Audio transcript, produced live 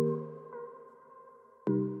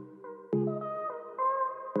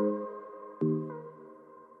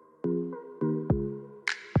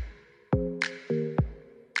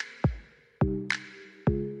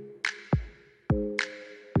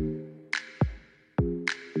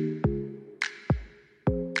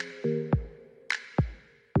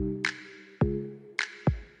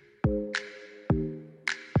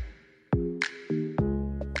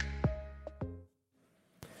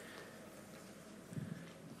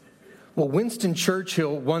Well, Winston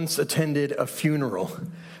Churchill once attended a funeral,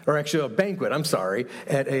 or actually a banquet,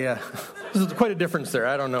 at there's quite a difference there.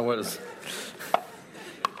 I don't know what is.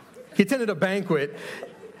 He attended a banquet,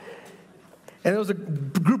 and there was a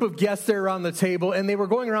group of guests there around the table, and they were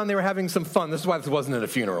going around, they were having some fun. This is why this wasn't at a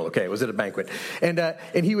funeral, okay? It was at a banquet. And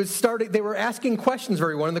they were asking questions for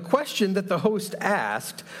everyone, and the question that the host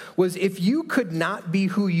asked was, if you could not be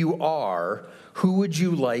who you are, who would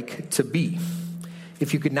you like to be?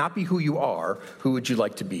 If you could not be who you are, who would you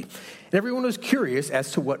like to be? And everyone was curious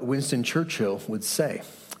as to what Winston Churchill would say.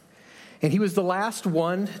 And he was the last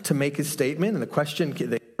one to make his statement, and the question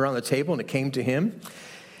came around the table, and it came to him.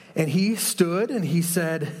 And he stood and he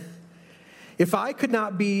said, if I could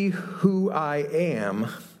not be who I am,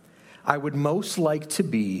 I would most like to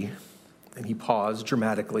be, and he paused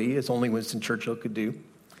dramatically, as only Winston Churchill could do.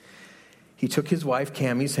 He took his wife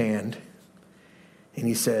Cammie's hand, and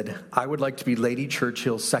he said, I would like to be Lady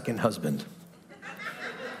Churchill's second husband.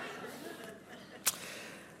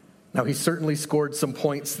 Now, he certainly scored some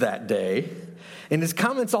points that day. And his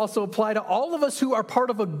comments also apply to all of us who are part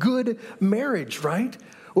of a good marriage, right?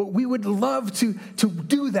 Well, we would love to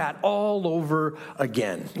do that all over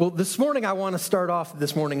again. Well, this morning, I want to start off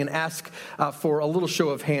and ask for a little show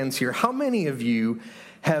of hands here. How many of you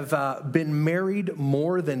have been married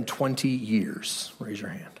more than 20 years? Raise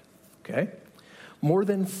your hand. Okay. More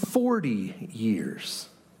than 40 years.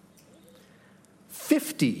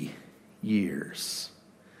 50 years.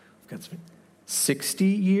 We've got 60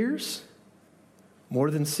 years.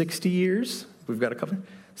 More than 60 years. We've got a couple.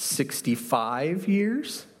 65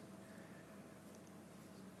 years.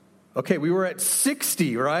 Okay, we were at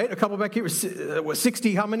 60, right? A couple back here.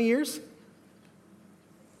 60, how many years?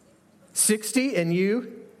 60, and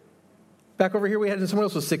you? Back over here, we had someone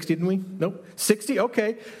else was 60, didn't we? Nope. 60,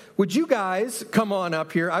 okay. Would you guys come on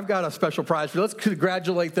up here? I've got a special prize for you. Let's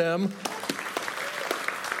congratulate them.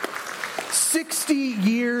 60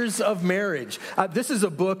 years of marriage. This is a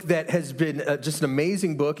book that has been just an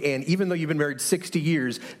amazing book, and even though you've been married 60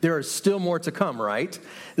 years, there is still more to come, right?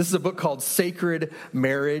 This is a book called Sacred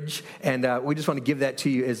Marriage, and we just want to give that to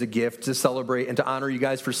you as a gift to celebrate and to honor you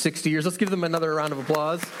guys for 60 years. Let's give them another round of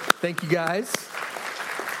applause. Thank you, guys.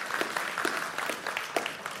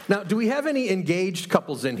 Now, do we have any engaged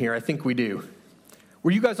couples in here? I think we do.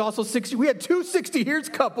 Were you guys also 60? We had two 60 years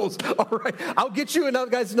couples. All right. I'll get you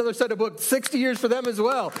another set of books. 60 years for them as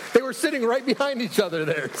well. They were sitting right behind each other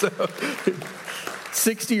there. So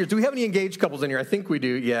 60 years. Do we have any engaged couples in here? I think we do.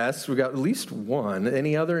 Yes. We got at least one.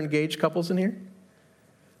 Any other engaged couples in here?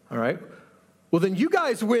 All right. Well, then you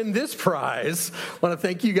guys win this prize. I want to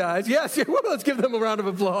thank you guys. Yes. Well, let's give them a round of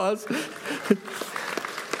applause.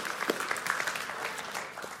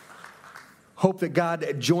 Hope that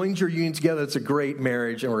God joins your union together. It's a great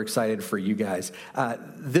marriage, and we're excited for you guys.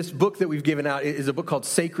 This book that we've given out is a book called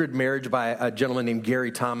Sacred Marriage by a gentleman named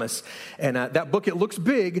Gary Thomas. And that book, it looks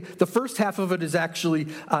big. The first half of it is actually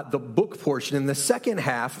the book portion. And the second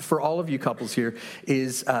half, for all of you couples here,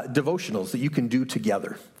 is devotionals that you can do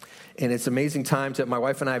together. And it's amazing times that my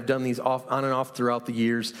wife and I have done these on and off throughout the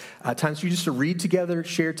years. Times for you just to read together,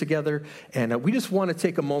 share together. And we just want to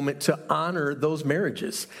take a moment to honor those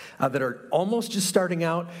marriages that are almost just starting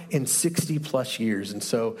out in 60 plus years. And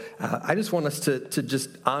so I just want us to just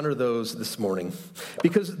honor those this morning.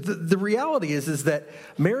 Because the reality is that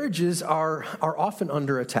marriages are often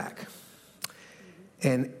under attack.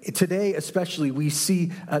 And today, especially, we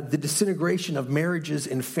see the disintegration of marriages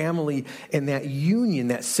and family and that union,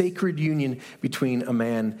 that sacred union between a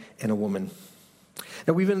man and a woman.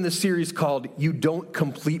 Now, we've been in this series called You Don't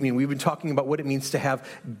Complete Me. And we've been talking about what it means to have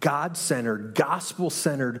God-centered,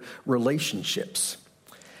 gospel-centered relationships.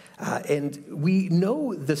 And we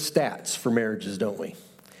know the stats for marriages, don't we?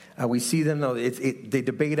 We see them, though, they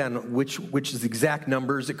debate on which is the exact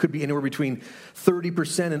numbers. It could be anywhere between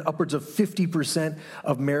 30% and upwards of 50%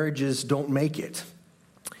 of marriages don't make it.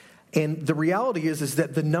 And the reality is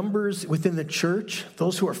that the numbers within the church,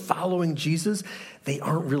 those who are following Jesus, they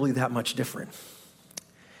aren't really that much different.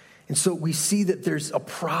 And so we see that there's a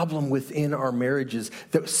problem within our marriages,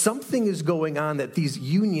 that something is going on, that these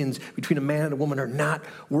unions between a man and a woman are not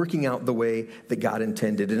working out the way that God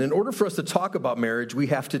intended. And in order for us to talk about marriage, we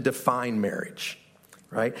have to define marriage,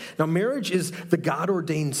 right? Now, marriage is the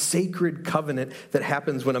God-ordained sacred covenant that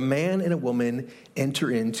happens when a man and a woman enter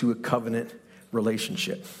into a covenant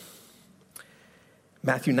relationship.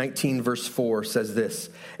 Matthew 19, verse 4 says this,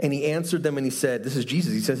 and he answered them and he said, this is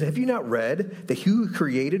Jesus, he says, have you not read that he who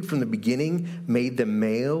created from the beginning made them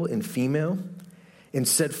male and female? And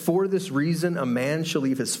said, for this reason, a man shall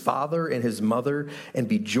leave his father and his mother and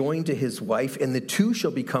be joined to his wife, and the two shall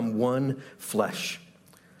become one flesh.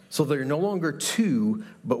 So they're no longer two,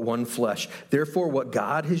 but one flesh. Therefore, what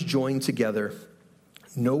God has joined together,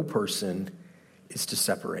 no person is to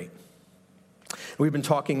separate. We've been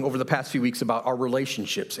talking over the past few weeks about our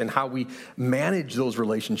relationships and how we manage those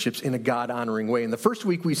relationships in a God-honoring way. In the first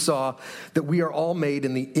week, we saw that we are all made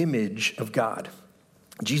in the image of God.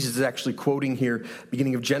 Jesus is actually quoting here,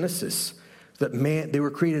 beginning of Genesis, that they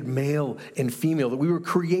were created male and female, that we were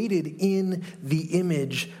created in the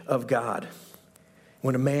image of God.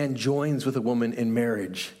 When a man joins with a woman in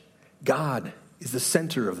marriage, God is the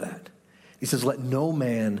center of that. He says, let no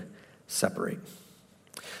man separate.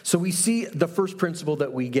 So we see the first principle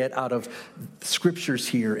that we get out of scriptures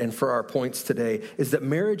here and for our points today is that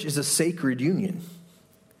marriage is a sacred union.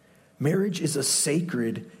 Marriage is a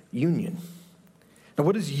sacred union. Now,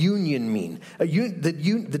 what does union mean?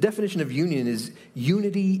 The definition of union is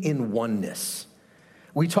unity in oneness.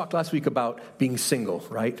 We talked last week about being single,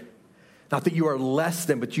 right? Not that you are less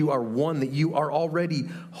than, but you are one, that you are already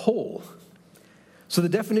whole. So the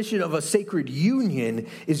definition of a sacred union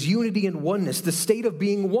is unity in oneness, the state of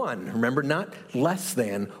being one. Remember, not less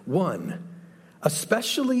than, one.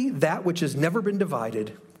 Especially that which has never been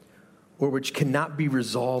divided or which cannot be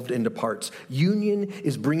resolved into parts. Union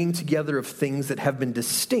is bringing together of things that have been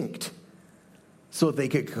distinct so that they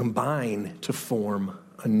could combine to form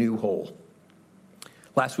a new whole.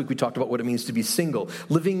 Last week we talked about what it means to be single.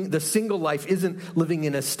 Living the single life isn't living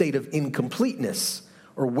in a state of incompleteness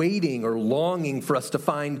or waiting or longing for us to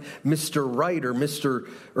find Mr. Right or Mr.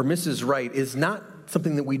 or Mrs. Right is not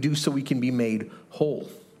something that we do so we can be made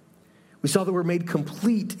whole. We saw that we're made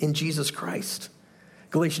complete in Jesus Christ.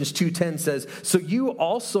 Galatians 2:10 says, so you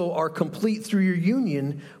also are complete through your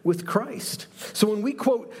union with Christ. So when we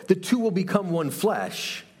quote, the two will become one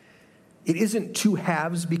flesh, it isn't two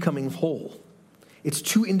halves becoming whole. It's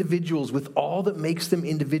two individuals with all that makes them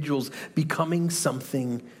individuals becoming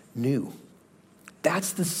something new.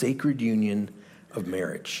 That's the sacred union of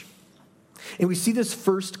marriage. And we see this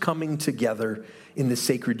first coming together in the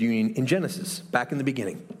sacred union in Genesis, back in the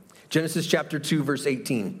beginning. Genesis chapter 2, verse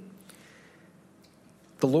 18.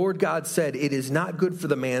 The Lord God said, it is not good for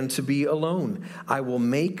the man to be alone. I will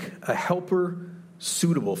make a helper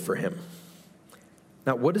suitable for him.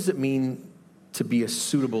 Now, what does it mean to be a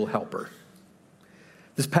suitable helper?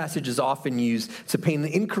 This passage is often used to paint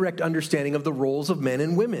an incorrect understanding of the roles of men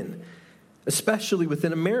and women, especially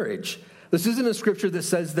within a marriage. This isn't a scripture that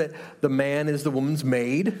says that the man is the woman's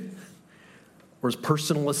maid or his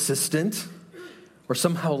personal assistant or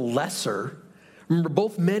somehow lesser. Remember,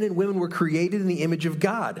 both men and women were created in the image of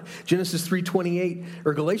God. Genesis 3:28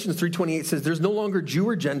 or Galatians 3:28 says there's no longer Jew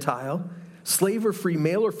or Gentile, slave or free,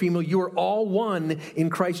 male or female. You are all one in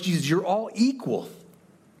Christ Jesus. You're all equal.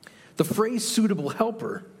 The phrase suitable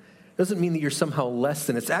helper doesn't mean that you're somehow less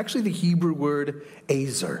than. It's actually the Hebrew word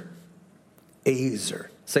azer. Azer.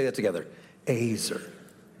 Say that together. Azer.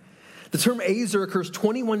 The term azer occurs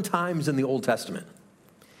 21 times in the Old Testament.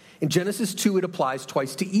 In Genesis 2, it applies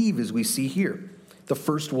twice to Eve, as we see here, the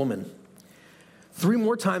first woman. 3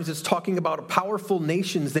 more times it's talking about powerful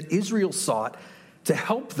nations that Israel sought to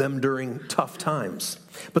help them during tough times.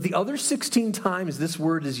 But the other 16 times this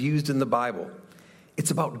word is used in the Bible, it's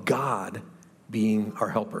about God being our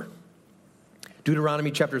helper. Deuteronomy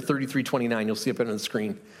chapter 33:29, you'll see it on the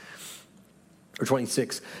screen. Or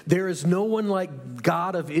 26. There is no one like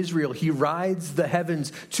God of Israel. He rides the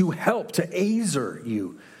heavens to help, to azer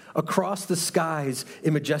you across the skies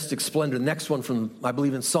in majestic splendor. The next one from, I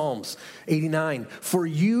believe, in Psalms 89. For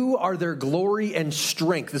you are their glory and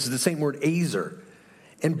strength. This is the same word, azer.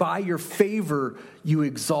 And by your favor, you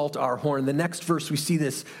exalt our horn. The next verse, we see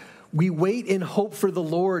this. We wait in hope for the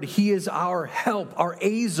Lord. He is our help, our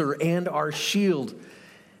azer, and our shield.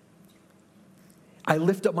 I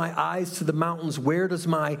lift up my eyes to the mountains. Where does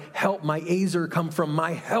my help, my azer, come from?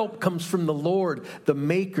 My help comes from the Lord, the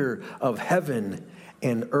maker of heaven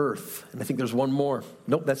and earth. And I think there's one more.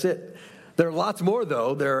 Nope, that's it. There are lots more,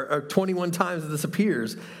 though. There are 21 times that this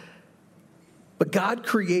appears. But God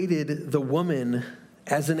created the woman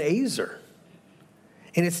as an azer.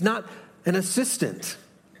 And it's not an assistant.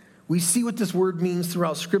 We see what this word means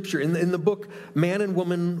throughout Scripture. In the book, Man and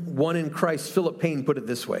Woman, One in Christ, Philip Payne put it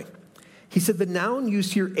this way. He said, the noun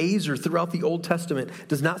used here, azer, throughout the Old Testament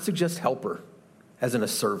does not suggest helper, as in a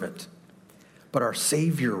servant, but our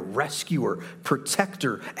Savior, rescuer,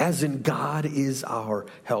 protector, as in God is our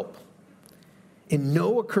help. In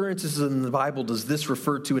no occurrences in the Bible does this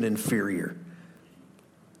refer to an inferior,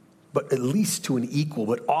 but at least to an equal,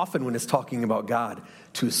 but often when it's talking about God,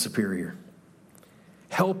 to a superior.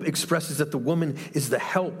 Help expresses that the woman is the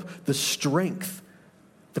help, the strength,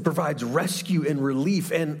 that provides rescue and relief,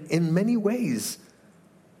 and in many ways,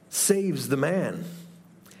 saves the man.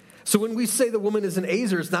 So when we say the woman is an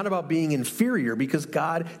Ezer, it's not about being inferior, because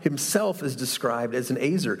God himself is described as an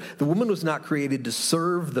Ezer. The woman was not created to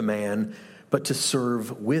serve the man, but to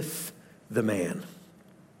serve with the man.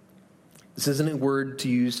 This isn't a word to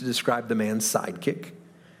use to describe the man's sidekick.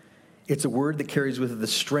 It's a word that carries with it the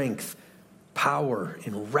strength, power,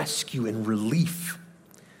 and rescue and relief.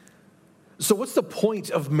 So what's the point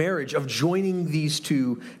of marriage, of joining these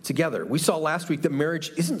two together? We saw last week that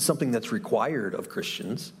marriage isn't something that's required of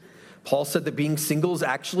Christians. Paul said that being single is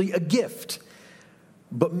actually a gift,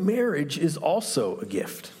 but marriage is also a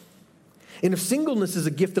gift. And if singleness is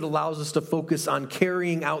a gift that allows us to focus on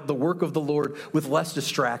carrying out the work of the Lord with less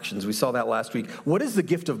distractions, we saw that last week, what is the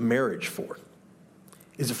gift of marriage for?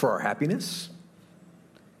 Is it for our happiness?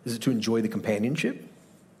 Is it to enjoy the companionship?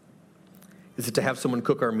 Is it to have someone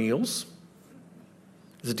cook our meals?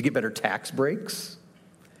 Is it to get better tax breaks?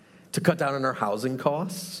 To cut down on our housing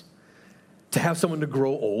costs? To have someone to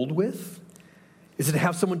grow old with? Is it to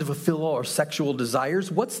have someone to fulfill all our sexual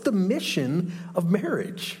desires? What's the mission of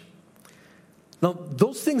marriage? Now,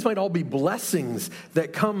 those things might all be blessings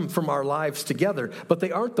that come from our lives together, but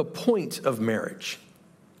they aren't the point of marriage.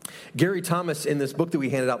 Gary Thomas, in this book that we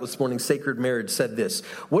handed out this morning, Sacred Marriage, said this: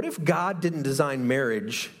 what if God didn't design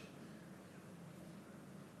marriage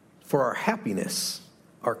for our happiness,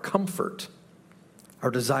 our comfort, our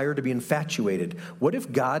desire to be infatuated? What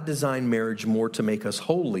if God designed marriage more to make us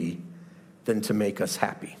holy than to make us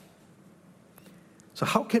happy? So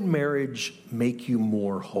how can marriage make you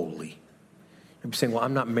more holy? You're saying, well,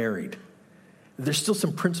 I'm not married. There's still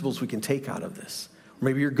some principles we can take out of this.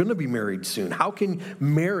 Maybe you're going to be married soon. How can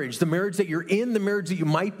marriage, the marriage that you're in, the marriage that you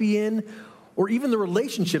might be in, or even the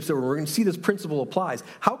relationships that we're going to see this principle applies,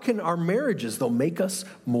 how can our marriages, though, make us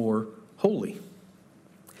more holy?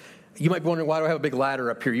 You might be wondering, why do I have a big ladder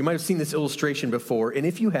up here? You might have seen this illustration before, and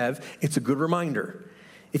if you have, it's a good reminder.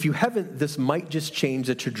 If you haven't, this might just change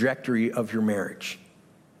the trajectory of your marriage.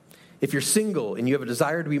 If you're single and you have a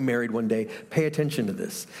desire to be married one day, pay attention to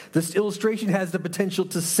this. This illustration has the potential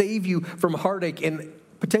to save you from heartache and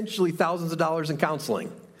potentially thousands of dollars in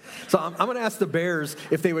counseling. So I'm going to ask the Bears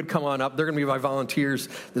if they would come on up. They're going to be my volunteers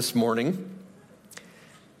this morning.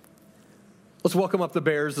 Let's welcome up the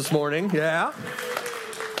Bears this morning. Yeah.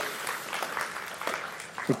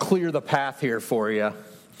 We'll clear the path here for you.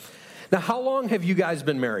 Now, how long have you guys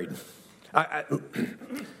been married?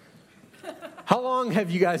 How long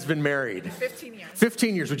have you guys been married? 15 years.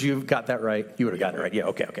 15 years. Would you have got that right? You would have gotten it right. Yeah,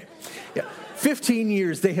 okay. Yeah. 15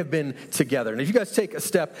 years they have been together. And if you guys take a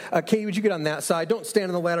step, Katie, would you get on that side? Don't stand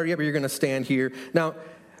on the ladder yet, but you're going to stand here. Now,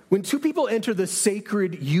 when two people enter the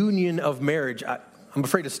sacred union of marriage, I'm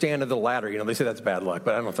afraid to stand on the ladder. You know, they say that's bad luck,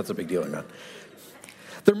 but I don't know if that's a big deal or not.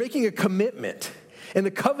 They're making a commitment. And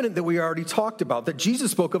the covenant that we already talked about, that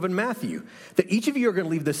Jesus spoke of in Matthew, that each of you are going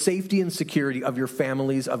to leave the safety and security of your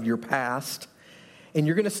families, of your past, and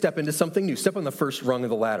you're going to step into something new. Step on the first rung of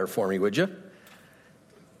the ladder for me, would you?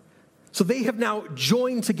 So they have now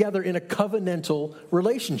joined together in a covenantal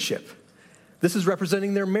relationship. This is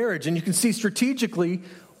representing their marriage, and you can see strategically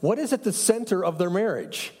what is at the center of their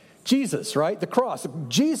marriage. Jesus, right? The cross.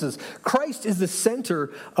 Jesus, Christ is the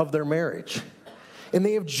center of their marriage. And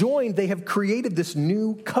they have joined, they have created this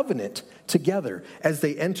new covenant together as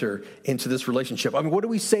they enter into this relationship. I mean, what do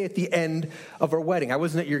we say at the end of our wedding? I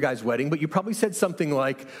wasn't at your guys' wedding, but you probably said something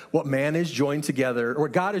like, what man is joined together, or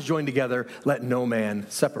God is joined together, let no man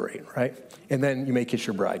separate, right? And then you may kiss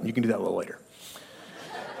your bride. You can do that a little later.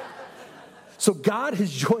 So God has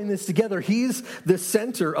joined this together. He's the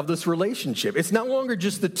center of this relationship. It's no longer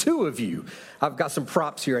just the two of you. I've got some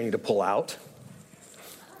props here I need to pull out.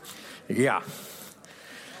 Yeah.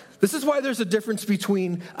 This is why there's a difference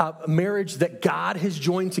between marriage that God has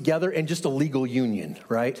joined together and just a legal union,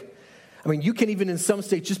 right? I mean, you can even in some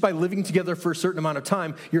states, just by living together for a certain amount of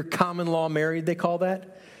time, you're common law married, they call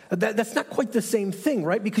that. That's not quite the same thing,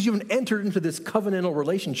 right? Because you haven't entered into this covenantal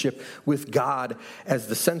relationship with God as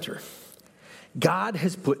the center. God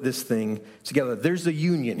has put this thing together. There's a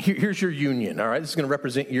union. Here's your union, all right? This is going to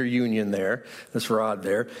represent your union there, this rod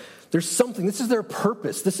there. There's something, this is their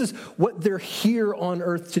purpose. This is what they're here on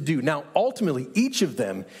earth to do. Now, ultimately, each of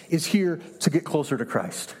them is here to get closer to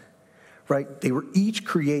Christ, right? They were each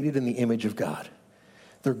created in the image of God.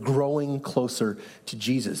 They're growing closer to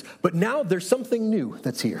Jesus. But now there's something new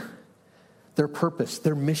that's here. Their purpose,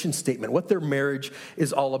 their mission statement, what their marriage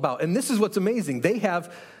is all about. And this is what's amazing. They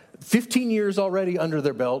have 15 years already under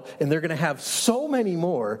their belt, and they're going to have so many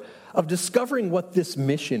more of discovering what this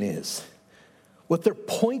mission is, what their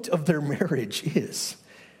point of their marriage is,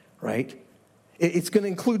 right? It's going to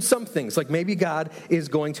include some things, like maybe God is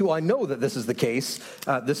going to, well, I know that this is the case.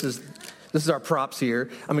 This is our props here.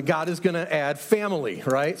 I mean, God is going to add family,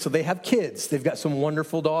 right? So they have kids. They've got some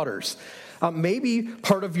wonderful daughters. Maybe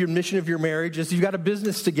part of your mission of your marriage is you've got a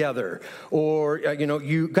business together, or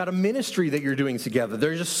you got a ministry that you're doing together.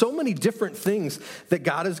 There's just so many different things that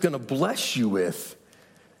God is going to bless you with.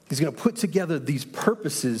 He's going to put together these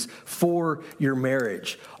purposes for your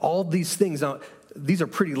marriage. All these things. Now, these are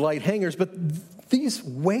pretty light hangers, but these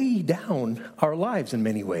weigh down our lives in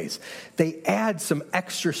many ways. They add some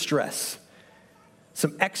extra stress,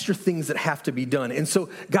 some extra things that have to be done. And so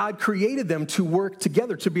God created them to work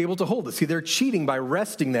together to be able to hold it. See, they're cheating by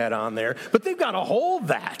resting that on there, but they've got to hold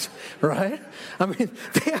that, right? I mean,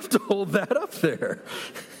 they have to hold that up there.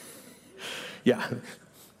 Yeah.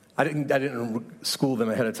 I didn't school them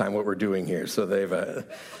ahead of time what we're doing here, so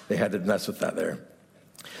they had to mess with that there.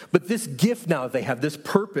 But this gift now they have, this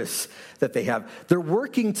purpose that they have, they're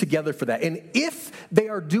working together for that. And if they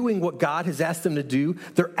are doing what God has asked them to do,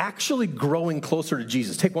 they're actually growing closer to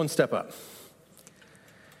Jesus. Take one step up.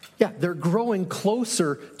 Yeah, they're growing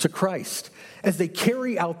closer to Christ. As they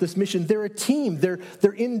carry out this mission, they're a team. They're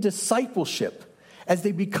in discipleship as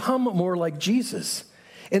they become more like Jesus.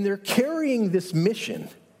 And they're carrying this mission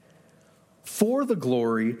for the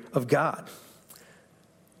glory of God.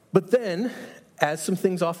 But then, as some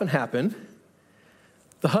things often happen,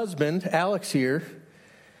 the husband, Alex here,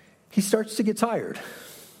 he starts to get tired.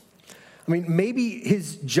 I mean, maybe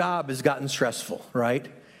his job has gotten stressful, right?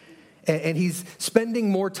 And he's spending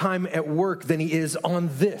more time at work than he is on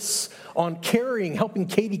helping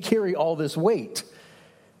Katie carry all this weight.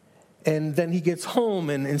 And then he gets home,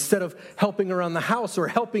 and instead of helping around the house or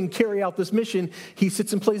helping carry out this mission, he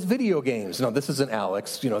sits and plays video games. No, this isn't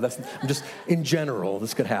Alex. That's just in general,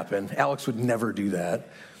 this could happen. Alex would never do that.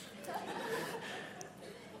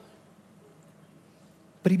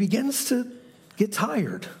 But he begins to get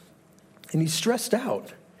tired, and he's stressed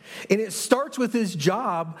out. And it starts with his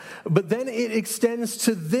job, but then it extends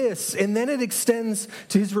to this, and then it extends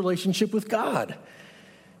to his relationship with God.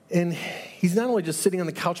 And he's not only just sitting on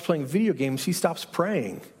the couch playing video games, he stops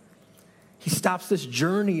praying. He stops this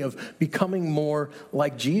journey of becoming more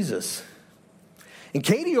like Jesus. And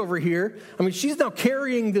Katie over here, I mean, she's now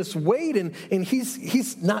carrying this weight, and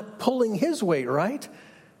he's not pulling his weight, right?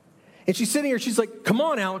 And she's sitting here, she's like, come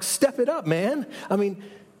on, Alex, step it up, man. I mean,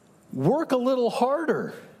 work a little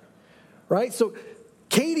harder, right? So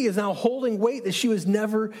Katie is now holding weight that she was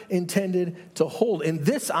never intended to hold. And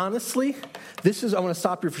this, honestly, I want to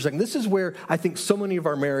stop here for a second. This is where I think so many of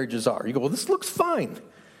our marriages are. You go, well, this looks fine,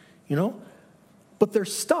 but they're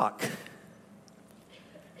stuck.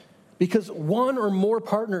 Because one or more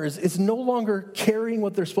partners is no longer carrying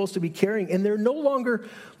what they're supposed to be carrying, and they're no longer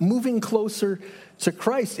moving closer to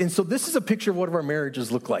Christ. And so this is a picture of what our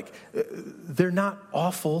marriages look like. They're not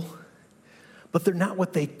awful, but they're not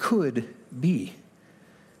what they could be.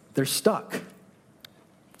 They're stuck.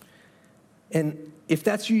 And if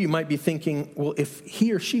that's you, you might be thinking, well, if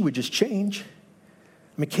he or she would just change.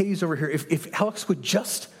 I mean, Katie's over here. If Alex would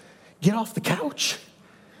just get off the couch,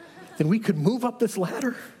 then we could move up this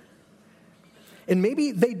ladder. And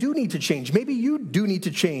maybe they do need to change. Maybe you do need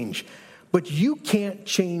to change. But you can't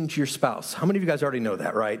change your spouse. How many of you guys already know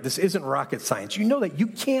that, right? This isn't rocket science. You know that you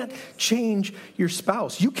can't change your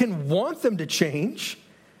spouse. You can want them to change,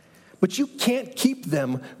 but you can't keep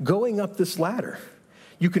them going up this ladder.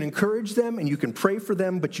 You can encourage them and you can pray for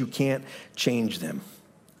them, but you can't change them.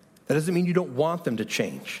 That doesn't mean you don't want them to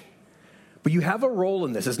change. But you have a role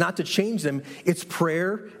in this. It's not to change them. It's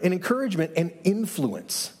prayer and encouragement and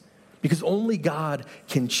influence. Because only God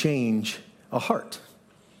can change a heart.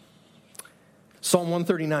 Psalm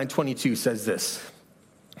 139:22 says this.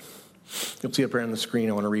 You'll see it up here on the screen.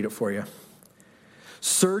 I want to read it for you.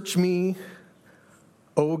 Search me,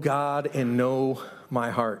 O God, and know my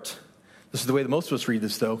heart. This is the way that most of us read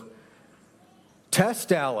this, though.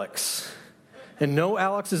 Test Alex and know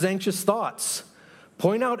Alex's anxious thoughts.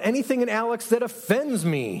 Point out anything in Alex that offends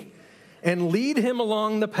me and lead him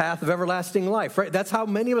along the path of everlasting life, right? That's how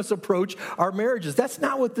many of us approach our marriages. That's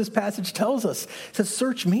not what this passage tells us. It says,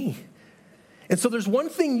 search me. And so there's one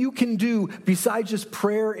thing you can do besides just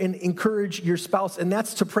prayer and encourage your spouse, and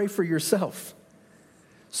that's to pray for yourself.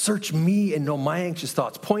 Search me and know my anxious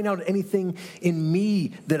thoughts. Point out anything in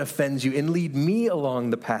me that offends you and lead me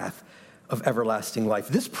along the path of everlasting life.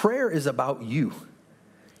 This prayer is about you.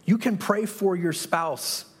 You can pray for your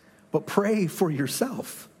spouse, but pray for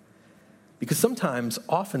yourself. Because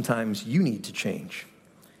oftentimes, you need to change.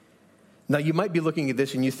 Now, you might be looking at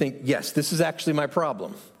this and you think, yes, this is actually my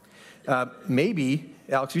problem. Maybe,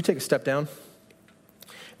 Alex, you take a step down.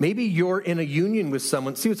 Maybe you're in a union with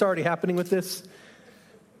someone. See what's already happening with this?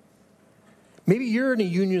 Maybe you're in a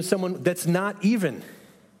union with someone that's not even.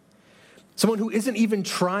 Someone who isn't even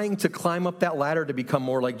trying to climb up that ladder to become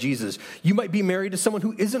more like Jesus. You might be married to someone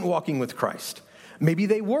who isn't walking with Christ. Maybe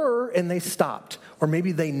they were and they stopped, or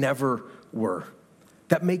maybe they never were.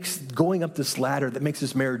 That makes going up this ladder, that makes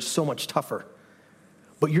this marriage so much tougher.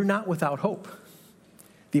 But you're not without hope.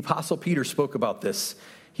 The Apostle Peter spoke about this.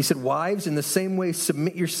 He said, wives, in the same way,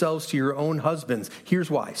 submit yourselves to your own husbands. Here's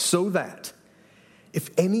why. So that if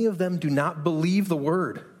any of them do not believe the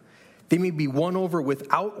word, they may be won over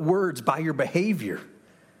without words by your behavior,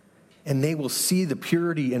 and they will see the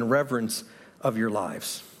purity and reverence of your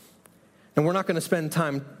lives. And we're not going to spend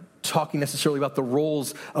time talking necessarily about the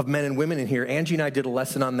roles of men and women in here. Angie and I did a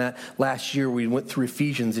lesson on that last year. We went through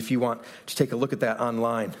Ephesians, if you want to take a look at that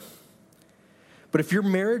online. But if your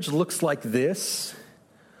marriage looks like this,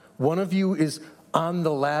 one of you is on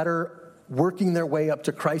the ladder working their way up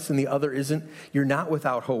to Christ and the other isn't, you're not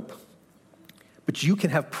without hope. But you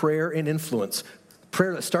can have prayer and influence.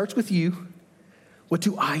 Prayer that starts with you. What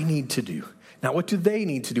do I need to do? Not what do they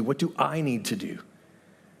need to do? What do I need to do?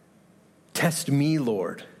 Test me,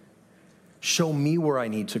 Lord. Show me where I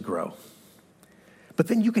need to grow. But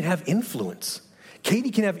then you can have influence.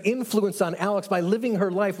 Katie can have influence on Alex by living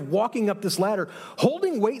her life, walking up this ladder,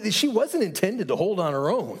 holding weight that she wasn't intended to hold on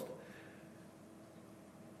her own.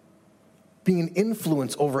 Being an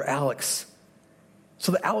influence over Alex,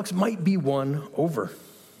 so that Alex might be won over.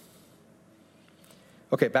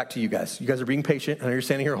 Okay, back to you guys. You guys are being patient. I know you're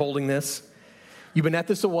standing here holding this. You've been at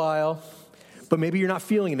this a while, but maybe you're not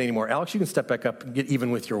feeling it anymore. Alex, you can step back up and get even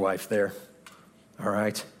with your wife there. All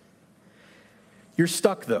right. You're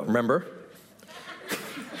stuck, though, remember?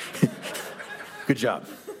 Good job.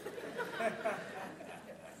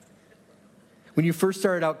 When you first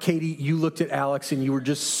started out, Katie, you looked at Alex and you were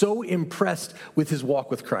just so impressed with his walk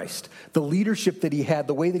with Christ. The leadership that he had,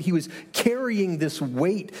 the way that he was carrying this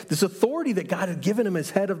weight, this authority that God had given him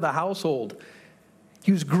as head of the household.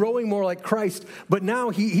 He was growing more like Christ, but now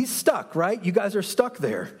he's stuck, right? You guys are stuck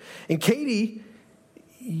there. And Katie,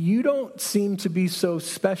 you don't seem to be so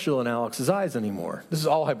special in Alex's eyes anymore. This is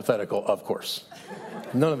all hypothetical, of course.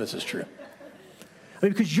 None of this is true. I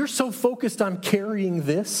mean, because you're so focused on carrying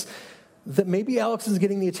this that maybe Alex isn't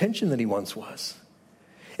getting the attention that he once was.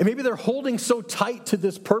 And maybe they're holding so tight to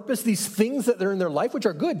this purpose, these things that they're in their life, which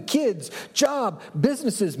are good, kids, job,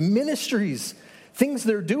 businesses, ministries, things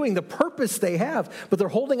they're doing, the purpose they have, but they're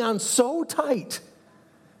holding on so tight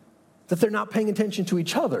that they're not paying attention to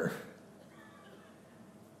each other.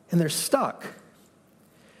 And they're stuck.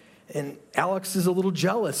 And Alex is a little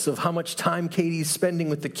jealous of how much time Katie's spending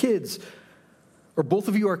with the kids. Or both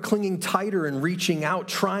of you are clinging tighter and reaching out,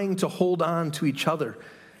 trying to hold on to each other.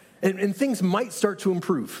 And things might start to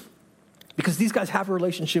improve because these guys have a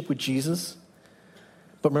relationship with Jesus,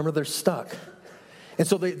 but remember, they're stuck. And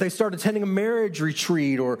so they start attending a marriage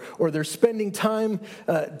retreat or they're spending time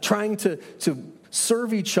trying to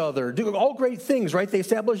serve each other, do all great things, right? They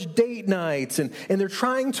establish date nights and they're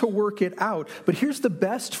trying to work it out. But here's the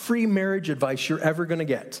best free marriage advice you're ever going to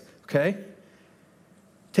get, okay?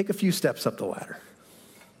 Take a few steps up the ladder.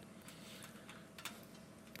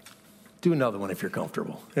 Do another one if you're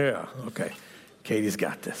comfortable. Yeah, okay. Katie's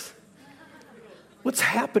got this. What's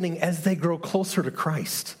happening as they grow closer to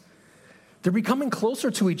Christ? They're becoming closer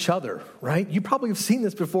to each other, right? You probably have seen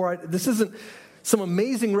this before. This isn't some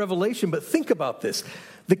amazing revelation, but think about this.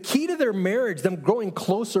 The key to their marriage, them growing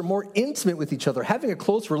closer, more intimate with each other, having a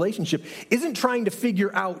close relationship, isn't trying to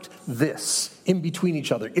figure out this in between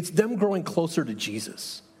each other. It's them growing closer to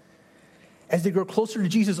Jesus. As they grow closer to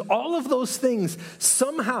Jesus, all of those things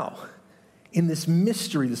somehow in this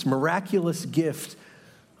mystery, this miraculous gift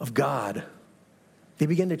of God, they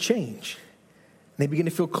begin to change. They begin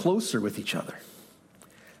to feel closer with each other.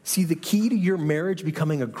 See, the key to your marriage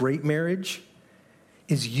becoming a great marriage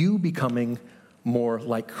is you becoming more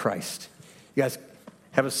like Christ. You guys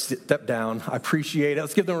have a step down. I appreciate it.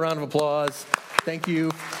 Let's give them a round of applause. Thank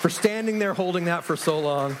you for standing there holding that for so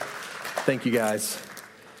long. Thank you, guys.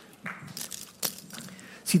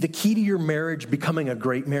 See, the key to your marriage becoming a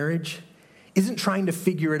great marriage isn't trying to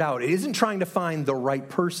figure it out. It isn't trying to find the right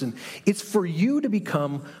person. It's for you to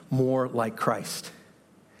become more like Christ.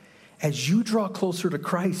 As you draw closer to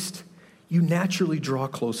Christ, you naturally draw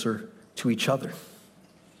closer to each other.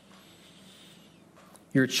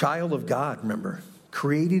 You're a child of God, remember,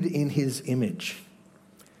 created in his image.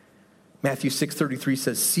 Matthew 6:33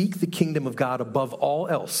 says, seek the kingdom of God above all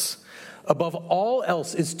else. Above all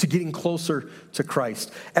else is to getting closer to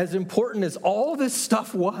Christ. As important as all this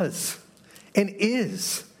stuff was and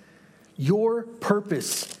is, Your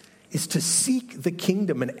purpose is to seek the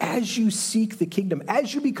kingdom. And as you seek the kingdom,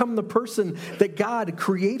 as you become the person that God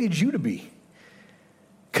created you to be,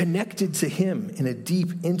 connected to him in a deep,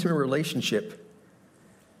 intimate relationship,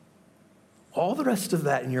 all the rest of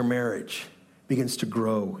that in your marriage begins to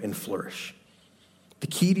grow and flourish. The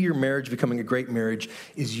key to your marriage becoming a great marriage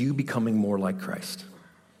is you becoming more like Christ.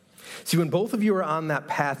 See, when both of you are on that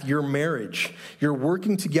path, your marriage, you're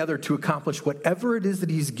working together to accomplish whatever it is that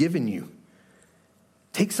he's given you,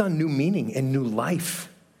 takes on new meaning and new life.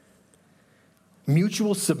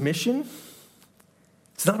 Mutual submission,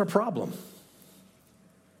 it's not a problem.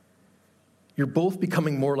 You're both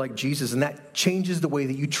becoming more like Jesus, and that changes the way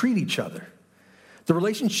that you treat each other. The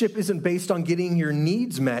relationship isn't based on getting your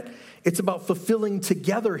needs met. It's about fulfilling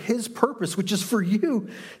together his purpose, which is for you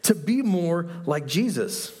to be more like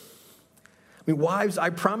Jesus. I mean, wives,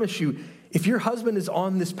 I promise you, if your husband is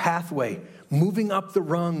on this pathway, moving up the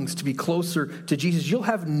rungs to be closer to Jesus, you'll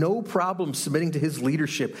have no problem submitting to his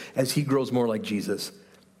leadership as he grows more like Jesus.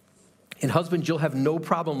 And husbands, you'll have no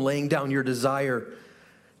problem laying down your desire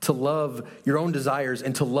to love your own desires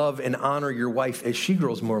and to love and honor your wife as she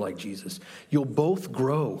grows more like Jesus. You'll both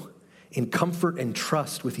grow in comfort and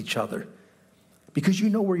trust with each other because you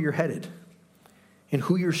know where you're headed and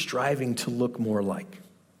who you're striving to look more like.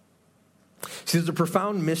 See, there's a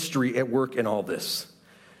profound mystery at work in all this.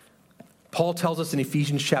 Paul tells us in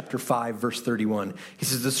Ephesians chapter 5, verse 31, he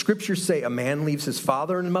says, the scriptures say a man leaves his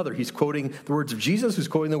father and mother. He's quoting the words of Jesus, who's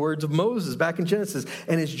quoting the words of Moses back in Genesis,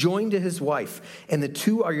 and is joined to his wife, and the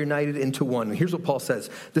two are united into one. And here's what Paul says.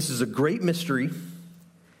 This is a great mystery,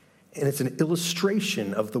 and it's an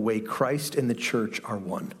illustration of the way Christ and the church are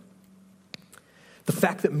one. The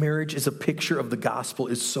fact that marriage is a picture of the gospel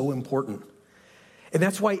is so important. And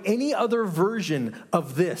that's why any other version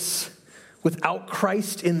of this without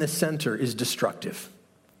Christ in the center is destructive,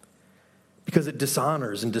 because it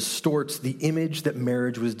dishonors and distorts the image that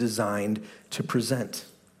marriage was designed to present.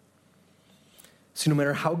 So no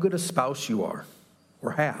matter how good a spouse you are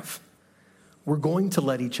or have, we're going to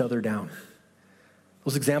let each other down.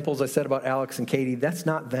 Those examples I said about Alex and Katie, that's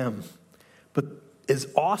not them. But as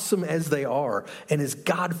awesome as they are and as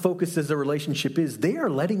God-focused as their relationship is, they are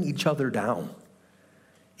letting each other down.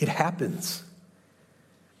 It happens.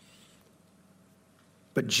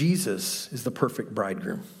 But Jesus is the perfect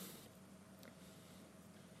bridegroom.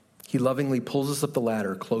 He lovingly pulls us up the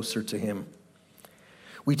ladder closer to him.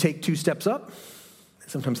 We take 2 steps up,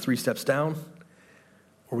 sometimes 3 steps down,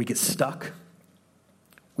 or we get stuck.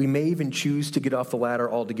 We may even choose to get off the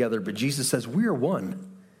ladder altogether, but Jesus says, we are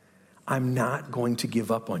one. I'm not going to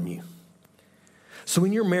give up on you. So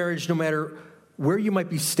in your marriage, no matter where you might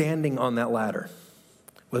be standing on that ladder,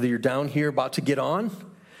 whether you're down here about to get on,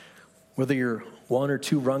 whether you're 1 or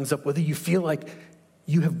 2 rungs up, whether you feel like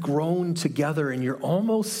you have grown together and you're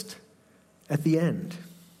almost at the end.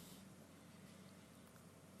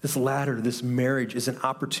 This ladder, this marriage is an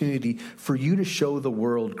opportunity for you to show the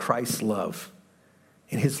world Christ's love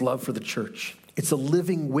and his love for the church. It's a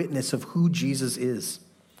living witness of who Jesus is.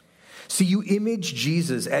 So you image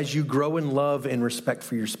Jesus as you grow in love and respect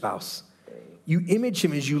for your spouse. You image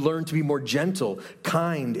him as you learn to be more gentle,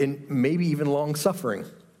 kind, and maybe even long-suffering.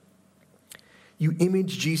 You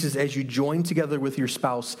image Jesus as you join together with your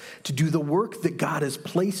spouse to do the work that God has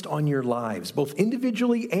placed on your lives, both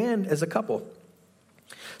individually and as a couple.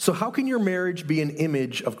 So how can your marriage be an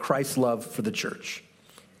image of Christ's love for the church?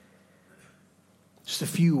 Just a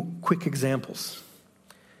few quick examples.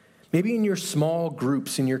 Maybe in your small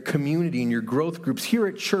groups, in your community, in your growth groups, here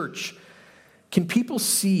at church, can people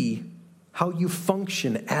see how you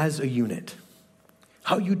function as a unit,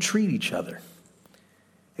 how you treat each other?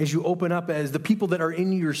 As you open up, as the people that are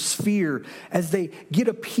in your sphere, as they get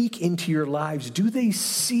a peek into your lives, do they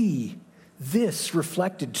see this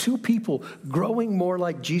reflected? 2 people growing more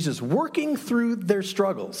like Jesus, working through their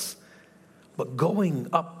struggles, but going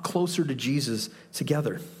up closer to Jesus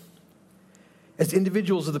together. As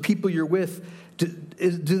individuals of the people you're with, do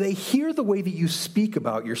they hear the way that you speak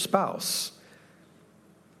about your spouse?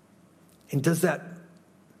 And does that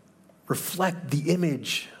reflect the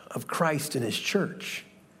image of Christ in his church?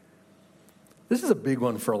 This is a big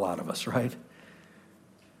one for a lot of us, right?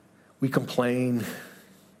 We complain.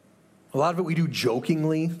 A lot of it we do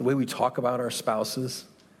jokingly, the way we talk about our spouses.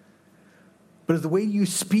 But is the way you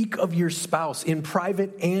speak of your spouse in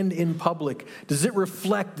private and in public, does it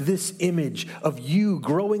reflect this image of you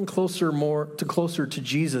growing closer to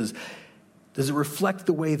Jesus? Does it reflect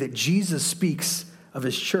the way that Jesus speaks of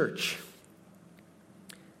his church?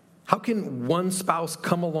 How can one spouse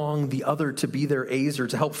come along the other to be their azer,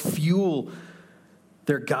 to help fuel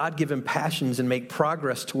their God-given passions and make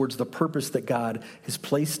progress towards the purpose that God has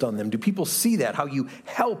placed on them? Do people see that, how you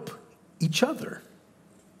help each other?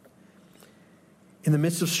 In the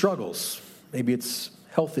midst of struggles, maybe it's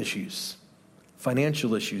health issues,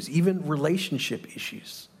 financial issues, even relationship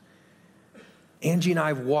issues. Angie and I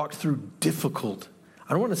have walked through difficult,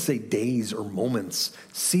 I don't want to say days or moments,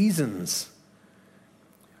 seasons,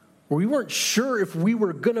 where we weren't sure if we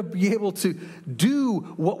were going to be able to do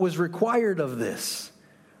what was required of this.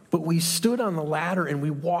 But we stood on the ladder and we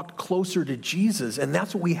walked closer to Jesus. And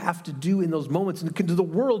that's what we have to do in those moments. And to the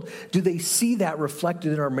world, do they see that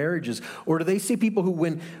reflected in our marriages? Or do they see people who,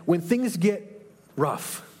 when things get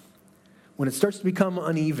rough, when it starts to become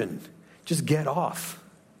uneven, just get off?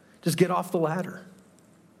 Just get off the ladder.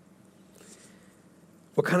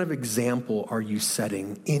 What kind of example are you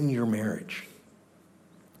setting in your marriage?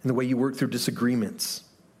 In the way you work through disagreements?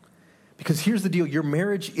 Because here's the deal, your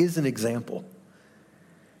marriage is an example.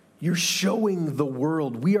 You're showing the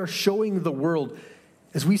world, we are showing the world,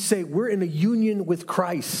 as we say, we're in a union with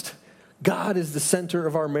Christ. God is the center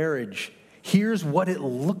of our marriage. Here's what it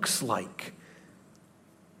looks like.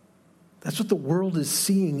 That's what the world is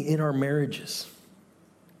seeing in our marriages.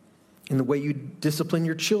 In the way you discipline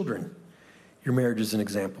your children, your marriage is an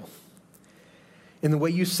example. In the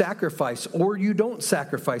way you sacrifice or you don't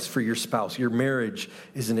sacrifice for your spouse, your marriage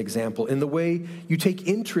is an example. In the way you take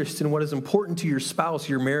interest in what is important to your spouse,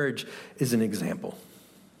 your marriage is an example.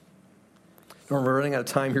 We're running out of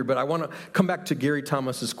time here, but I want to come back to Gary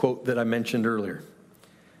Thomas's quote that I mentioned earlier.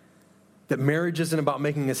 That marriage isn't about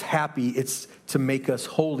making us happy, it's to make us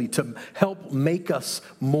holy, to help make us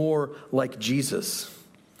more like Jesus.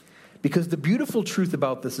 Because the beautiful truth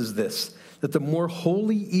about this is this, that the more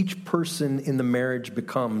holy each person in the marriage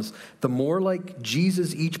becomes, the more like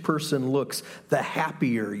Jesus each person looks, the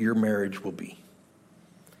happier your marriage will be.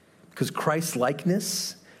 Because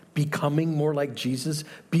Christ-likeness, becoming more like Jesus,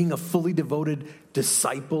 being a fully devoted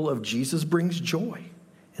disciple of Jesus brings joy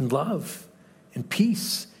and love and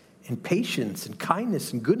peace and patience and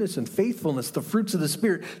kindness and goodness and faithfulness, the fruits of the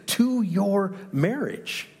Spirit, to your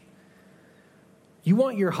marriage. You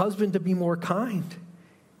want your husband to be more kind.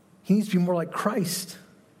 He needs to be more like Christ.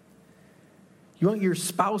 You want your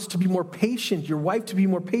spouse to be more patient, your wife to be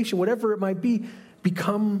more patient, whatever it might be,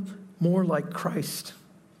 become more like Christ.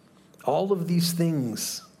 All of these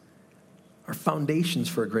things are foundations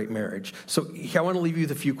for a great marriage. So I want to leave you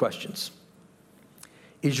with a few questions.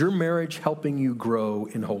 Is your marriage helping you grow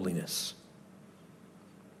in holiness?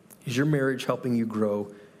 Is your marriage helping you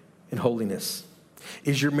grow in holiness?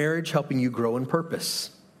 Is your marriage helping you grow in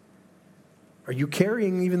purpose? Are you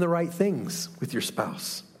carrying even the right things with your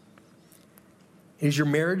spouse? Is your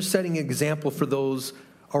marriage setting an example for those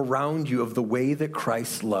around you of the way that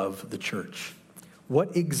Christ loved the church?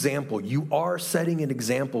 What example? You are setting an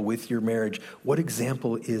example with your marriage. What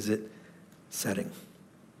example is it setting?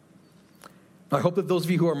 I hope that those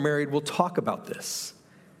of you who are married will talk about this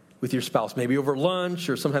with your spouse, maybe over lunch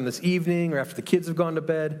or sometime this evening or after the kids have gone to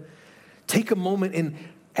bed. Take a moment and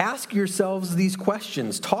ask yourselves these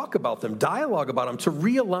questions. Talk about them. Dialogue about them to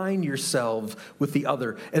realign yourselves with the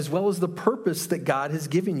other, as well as the purpose that God has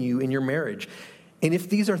given you in your marriage. And if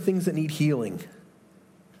these are things that need healing,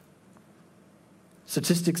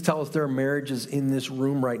 statistics tell us there are marriages in this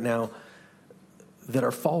room right now that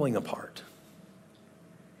are falling apart.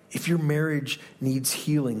 If your marriage needs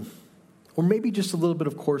healing, or maybe just a little bit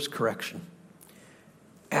of course correction,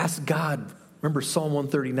 ask God. Remember Psalm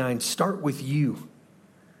 139, start with you.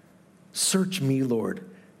 Search me, Lord.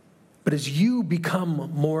 But as you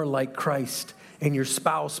become more like Christ and your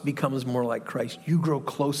spouse becomes more like Christ, you grow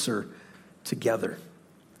closer together.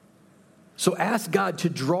 So ask God to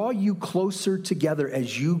draw you closer together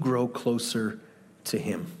as you grow closer to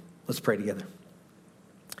Him. Let's pray together.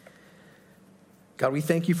 God, we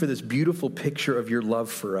thank you for this beautiful picture of your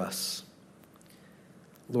love for us.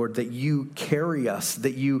 Lord, that you carry us,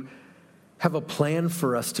 that you have a plan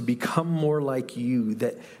for us to become more like you,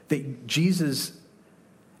 that Jesus,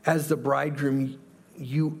 as the bridegroom,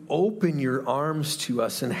 you open your arms to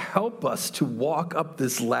us and help us to walk up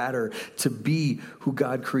this ladder to be who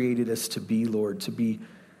God created us to be, Lord, to be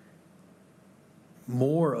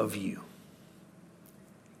more of you.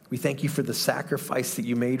 We thank you for the sacrifice that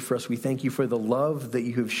you made for us. We thank you for the love that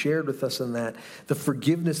you have shared with us in that, the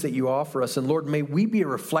forgiveness that you offer us. And Lord, may we be a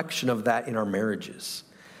reflection of that in our marriages,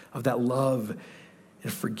 of that love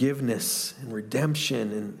and forgiveness and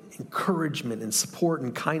redemption and encouragement and support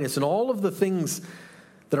and kindness and all of the things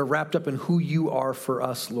that are wrapped up in who you are for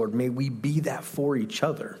us, Lord. May we be that for each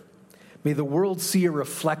other. May the world see a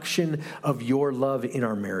reflection of your love in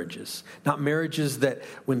our marriages. Not marriages that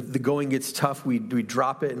when the going gets tough, we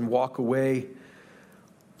drop it and walk away.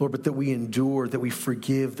 Lord, but that we endure, that we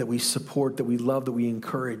forgive, that we support, that we love, that we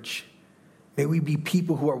encourage. May we be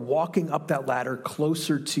people who are walking up that ladder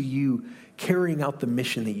closer to you, carrying out the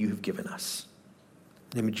mission that you have given us.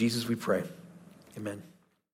 In the name of Jesus we pray. Amen.